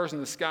the stars in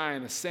the sky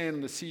and the sand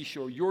on the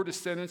seashore, your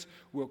descendants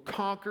will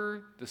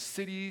conquer the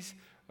cities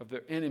of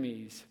their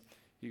enemies.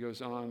 He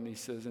goes on and he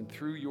says, and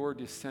through your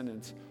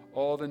descendants,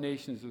 all the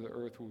nations of the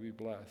earth will be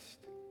blessed.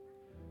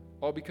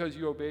 All because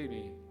you obey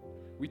me.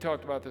 We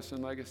talked about this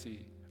in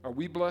Legacy. Are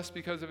we blessed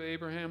because of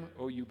Abraham?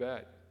 Oh, you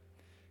bet.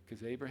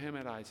 Because Abraham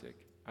had Isaac.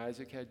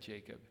 Isaac had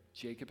Jacob.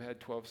 Jacob had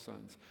 12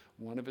 sons.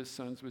 One of his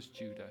sons was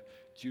Judah.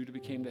 Judah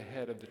became the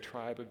head of the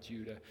tribe of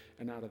Judah.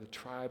 And out of the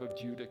tribe of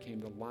Judah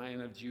came the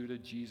Lion of Judah,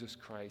 Jesus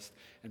Christ.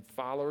 And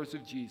followers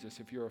of Jesus,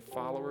 if you're a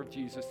follower of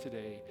Jesus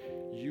today,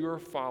 you're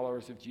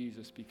followers of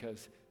Jesus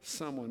because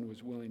someone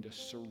was willing to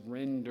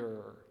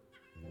surrender.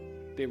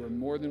 They were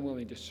more than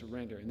willing to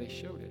surrender, and they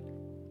showed it.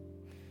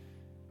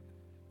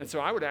 And so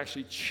I would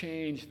actually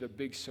change the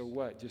big so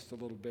what just a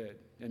little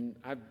bit. And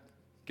I've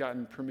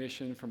gotten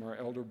permission from our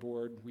elder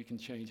board. We can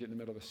change it in the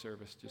middle of the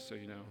service, just so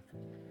you know.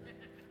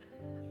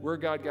 Where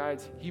God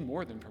guides, he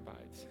more than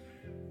provides.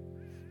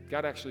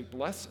 God actually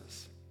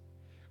blesses.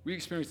 We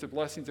experience the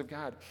blessings of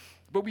God.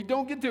 But we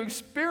don't get to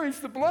experience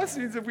the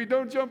blessings if we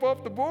don't jump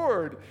off the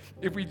board,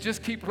 if we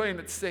just keep playing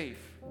it safe.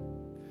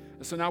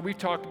 And so now we've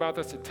talked about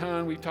this a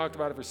ton. We've talked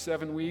about it for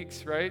 7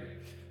 weeks, right?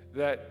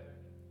 That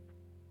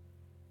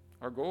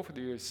our goal for the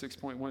year is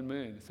 6.1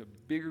 million. It's a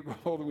bigger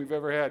goal than we've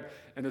ever had,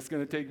 and it's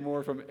going to take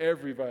more from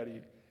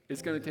everybody.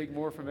 It's going to take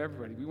more from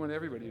everybody. We want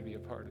everybody to be a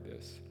part of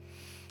this.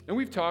 And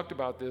we've talked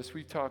about this.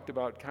 We've talked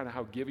about kind of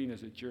how giving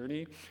is a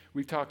journey.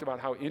 We've talked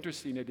about how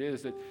interesting it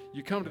is that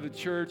you come to the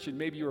church and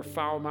maybe you're a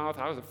foul-mouthed.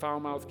 I was a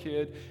foul-mouthed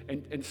kid,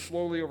 and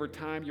slowly over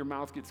time your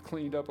mouth gets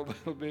cleaned up a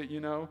little bit,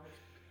 you know.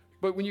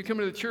 But when you come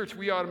to the church,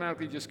 we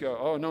automatically just go,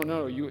 oh,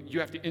 no, you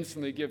have to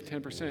instantly give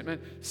 10%. Man,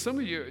 some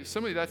of you,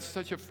 that's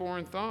such a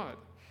foreign thought.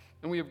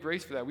 And we have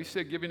grace for that. We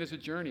said giving is a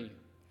journey.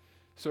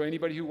 So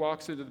anybody who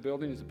walks into the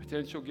building is a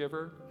potential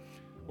giver.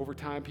 Over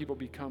time, people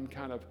become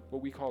kind of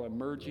what we call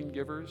emerging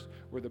givers,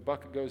 where the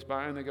bucket goes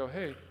by and they go,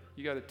 hey,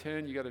 you got a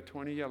 10, you got a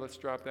 20, yeah, let's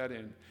drop that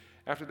in.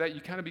 After that,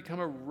 you kind of become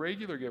a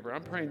regular giver.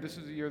 I'm praying this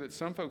is the year that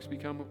some folks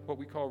become what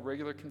we call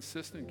regular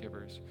consistent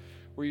givers,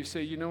 where you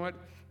say, you know what,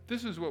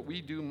 this is what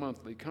we do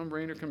monthly, come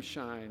rain or come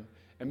shine.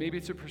 And maybe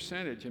it's a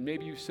percentage, and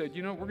maybe you've said,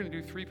 you know, we're going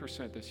to do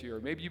 3% this year.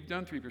 Or maybe you've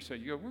done 3%.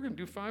 You go, we're going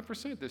to do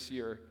 5% this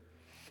year.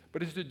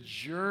 But it's a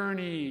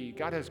journey.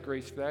 God has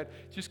grace for that.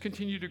 Just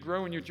continue to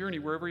grow in your journey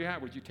wherever you're at.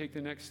 Would you take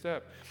the next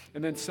step?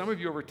 And then some of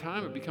you over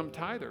time have become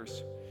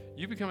tithers.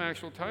 You become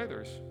actual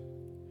tithers.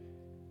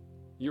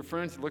 Your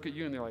friends look at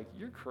you and they're like,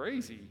 you're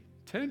crazy.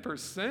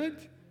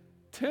 10%?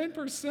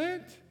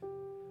 10%?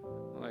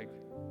 I'm like,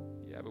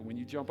 yeah, but when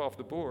you jump off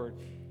the board,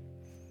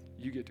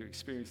 you get to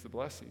experience the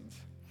blessings.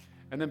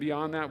 And then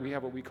beyond that, we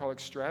have what we call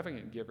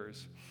extravagant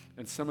givers.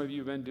 And some of you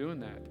have been doing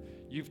that.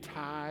 You've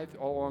tithed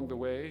all along the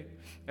way.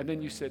 And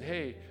then you said,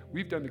 hey,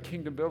 we've done the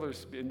Kingdom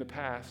Builders in the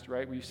past,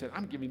 right? Where you said,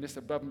 I'm giving this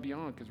above and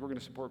beyond because we're going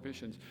to support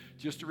missions.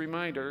 Just a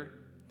reminder,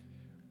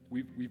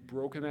 we've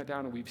broken that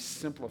down and we've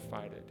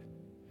simplified it.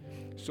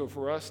 So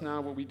for us now,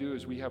 what we do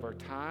is we have our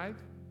tithe,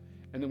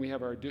 and then we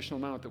have our additional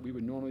amount that we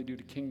would normally do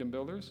to Kingdom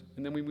Builders,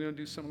 and then we want to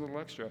do something a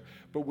little extra.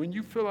 But when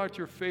you fill out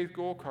your faith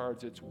goal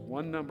cards, it's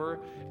one number,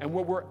 and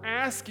what we're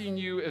asking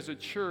you as a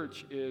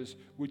church is,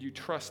 would you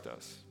trust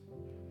us?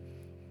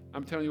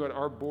 I'm telling you what,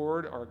 our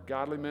board are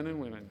godly men and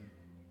women,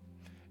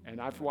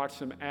 and I've watched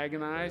them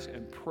agonize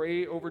and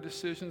pray over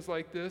decisions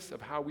like this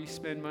of how we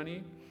spend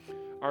money.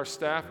 Our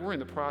staff, we're in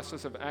the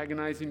process of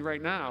agonizing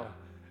right now,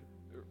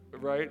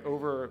 right,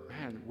 over,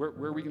 man, where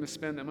are we going to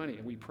spend the money?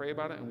 And we pray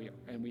about it,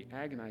 and we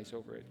agonize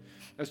over it.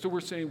 And so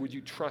we're saying, would you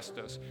trust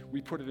us?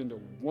 We put it into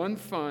one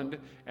fund,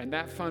 and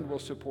that fund will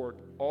support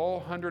all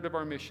 100 of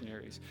our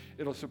missionaries.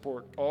 It'll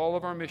support all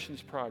of our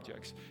missions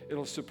projects.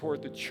 It'll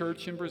support the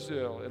church in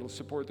Brazil. It'll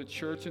support the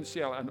church in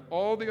Seattle, and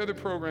all the other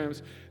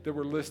programs that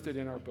were listed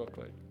in our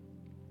booklet.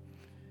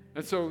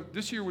 And so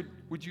this year,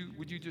 would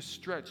you just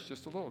stretch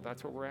just a little?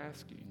 That's what we're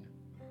asking,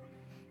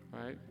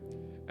 right?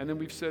 And then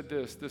we've said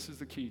this is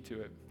the key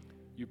to it.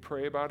 You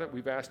pray about it.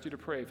 We've asked you to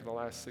pray for the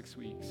last 6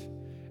 weeks.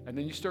 And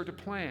then you start to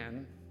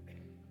plan.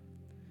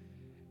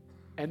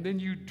 And then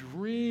you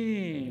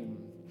dream.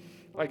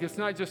 Like it's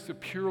not just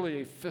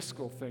purely a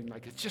fiscal thing,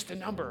 like it's just a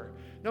number.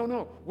 No.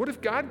 What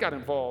if God got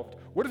involved?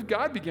 What if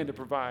God began to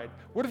provide?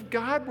 What if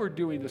God were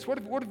doing this? What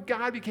if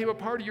God became a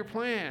part of your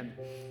plan?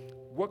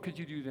 What could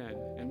you do then?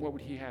 And what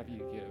would he have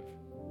you give?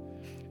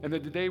 And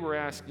then today we're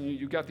asking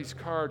you, got these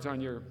cards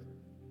on your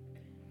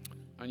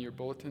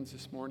bulletins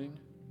this morning,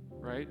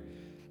 right?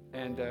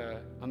 And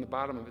on the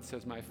bottom of it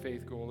says, my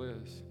faith goal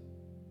is.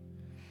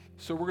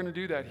 So we're going to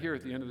do that here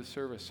at the end of the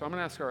service. So I'm going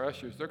to ask our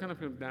ushers. They're going to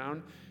come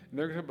down, and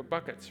they're going to put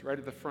buckets right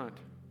at the front.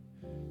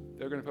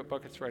 They're going to put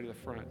buckets right at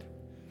the front.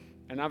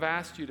 And I've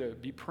asked you to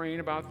be praying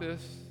about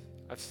this.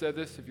 I've said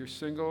this. If you're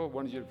single, I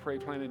wanted you to pray,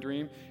 plan, and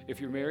dream.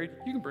 If you're married,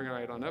 you can bring it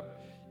right on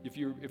up. If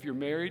you're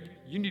married,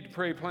 you need to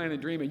pray, plan,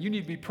 and dream, and you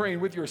need to be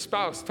praying with your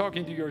spouse,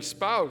 talking to your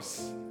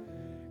spouse,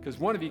 because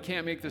one of you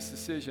can't make this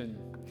decision.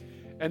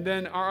 And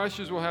then our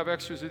ushers will have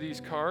extras of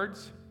these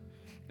cards.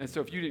 And so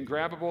if you didn't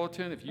grab a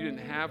bulletin, if you didn't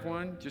have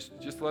one,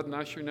 just let an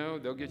usher know.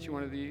 They'll get you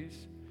one of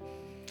these.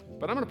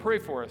 But I'm going to pray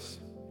for us.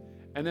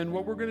 And then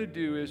what we're going to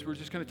do is we're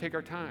just going to take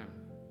our time.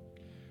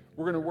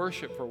 We're going to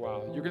worship for a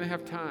while. You're going to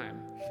have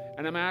time.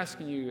 And I'm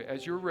asking you,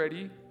 as you're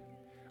ready,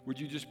 would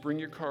you just bring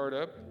your card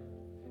up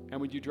and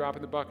would you drop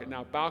in the bucket?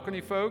 Now,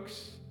 balcony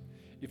folks,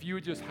 if you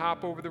would just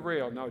hop over the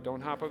rail. No,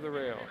 don't hop over the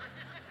rail.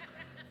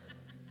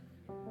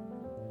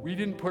 We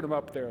didn't put them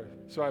up there,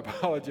 so I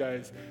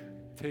apologize.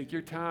 Take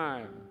your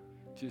time.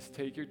 Just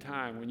take your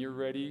time. When you're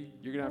ready,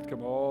 you're going to have to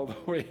come all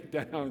the way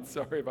down.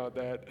 Sorry about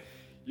that.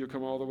 You'll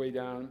come all the way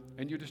down,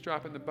 and you just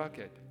drop in the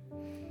bucket.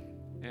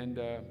 And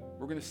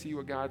we're going to see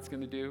what God's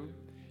going to do.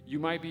 You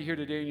might be here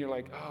today, and you're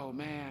like, oh,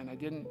 man, I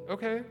didn't.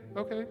 Okay.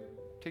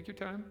 Take your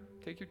time.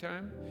 Take your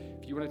time.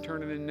 If you want to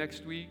turn it in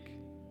next week,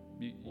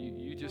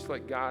 you just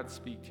let God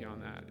speak to you on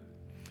that.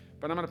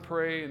 But I'm going to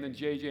pray, and then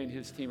JJ and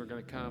his team are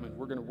going to come, and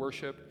we're going to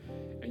worship,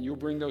 and you'll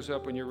bring those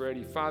up when you're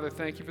ready. Father,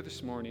 thank you for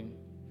this morning.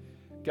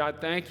 God,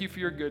 thank you for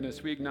your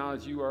goodness. We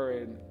acknowledge you are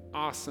an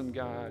awesome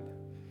God.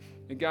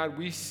 And God,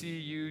 we see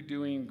you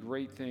doing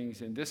great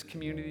things in this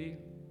community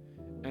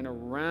and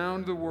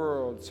around the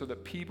world so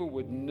that people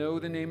would know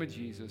the name of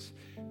Jesus.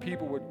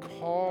 People would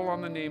call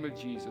on the name of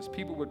Jesus.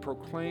 People would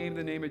proclaim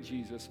the name of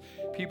Jesus.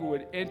 People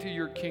would enter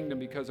your kingdom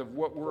because of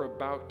what we're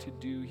about to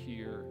do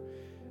here.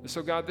 And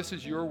so, God, this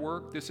is your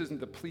work. This isn't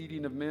the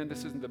pleading of men.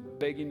 This isn't the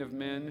begging of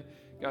men.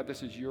 God,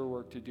 this is your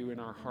work to do in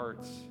our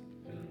hearts.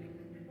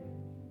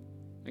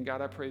 And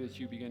God, I pray that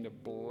you begin to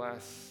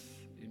bless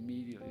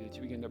immediately, that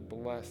you begin to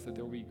bless, that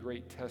there will be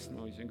great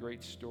testimonies and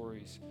great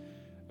stories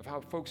of how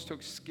folks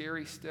took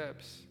scary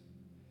steps,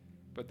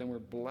 but then were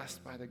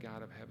blessed by the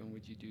God of heaven.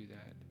 Would you do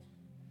that?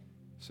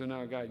 So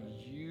now, God,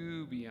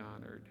 you be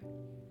honored.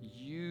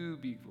 You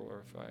be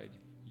glorified.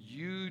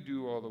 You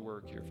do all the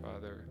work here,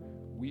 Father.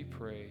 We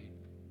pray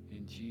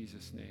in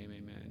Jesus' name,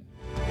 amen.